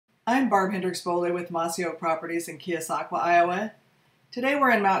I'm Barb Hendricks-Boley with Mossy Oak Properties in Keosauqua, Iowa. Today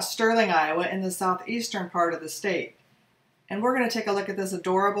we're in Mount Sterling, Iowa in the southeastern part of the state. And we're going to take a look at this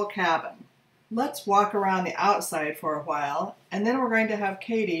adorable cabin. Let's walk around the outside for a while, and then we're going to have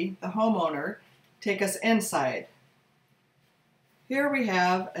Katie, the homeowner, take us inside. Here we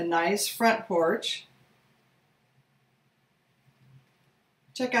have a nice front porch.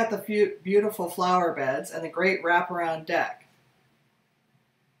 Check out the beautiful flower beds and the great wraparound deck.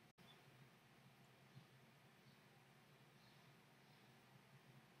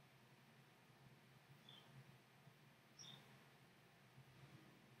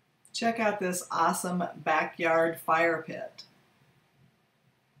 Check out this awesome backyard fire pit.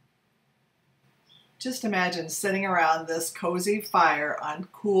 Just imagine sitting around this cozy fire on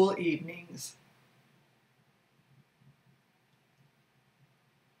cool evenings.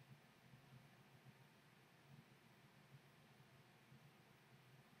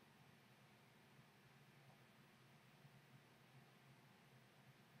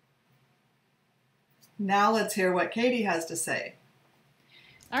 Now let's hear what Katie has to say.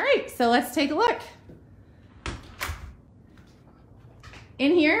 All right, so let's take a look.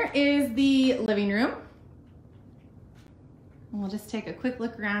 In here is the living room. We'll just take a quick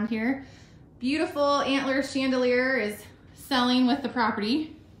look around here. Beautiful antler chandelier is selling with the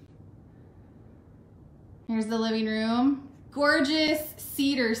property. Here's the living room. Gorgeous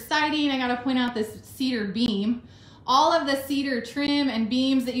cedar siding. I gotta point out this cedar beam. All of the cedar trim and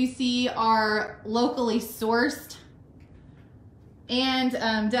beams that you see are locally sourced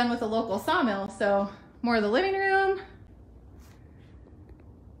and done with a local sawmill. So more of the living room.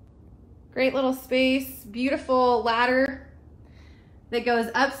 Great little space, beautiful ladder that goes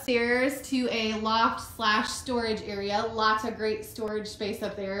upstairs to a loft/storage area. Lots of great storage space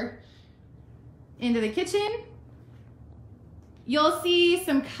up there. Into the kitchen. You'll see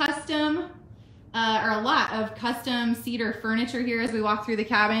some custom, or a lot of custom cedar furniture here as we walk through the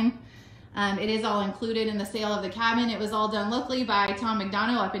cabin. It is all included in the sale of the cabin. It was all done locally by Tom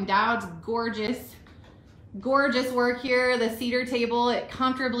McDonough up in Dowds. Gorgeous, gorgeous work here. The cedar table, it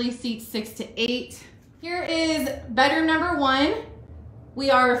comfortably seats 6 to 8. Here is bedroom number 1. We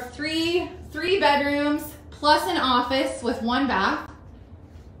are three bedrooms plus an office with 1 bath.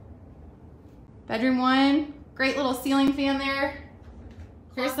 Bedroom 1, great little ceiling fan there.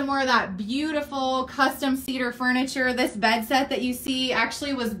 Here's some more of that beautiful custom cedar furniture. This bed set that you see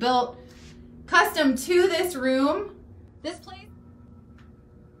actually was built custom to this room. This place,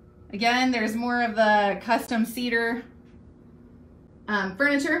 again, there's more of the custom cedar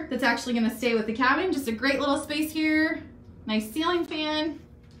furniture that's actually going to stay with the cabin. Just a great little space here. Nice ceiling fan.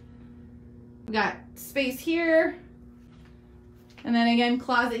 We got space here. And then again,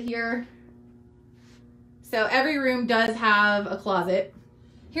 closet here. So every room does have a closet.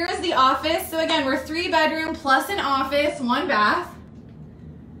 Here's the office. So again, we're 3 bedroom plus an office, 1 bath.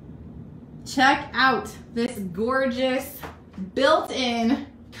 Check out this gorgeous built-in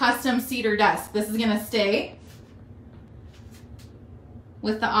custom cedar desk. This is gonna stay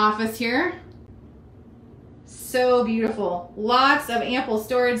with the office here. So beautiful. Lots of ample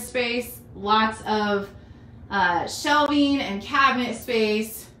storage space, lots of shelving and cabinet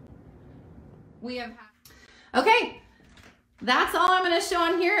space. We have, okay. That's all I'm going to show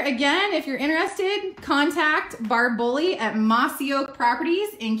on here. Again, if you're interested, contact Barb Boley at Mossy Oak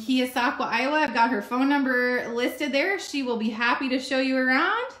Properties in Keosauqua, Iowa. I've got her phone number listed there. She will be happy to show you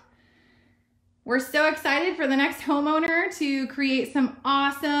around. We're so excited for the next homeowner to create some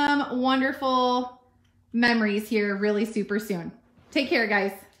awesome, wonderful memories here really super soon. Take care,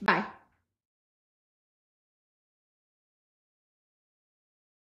 guys. Bye.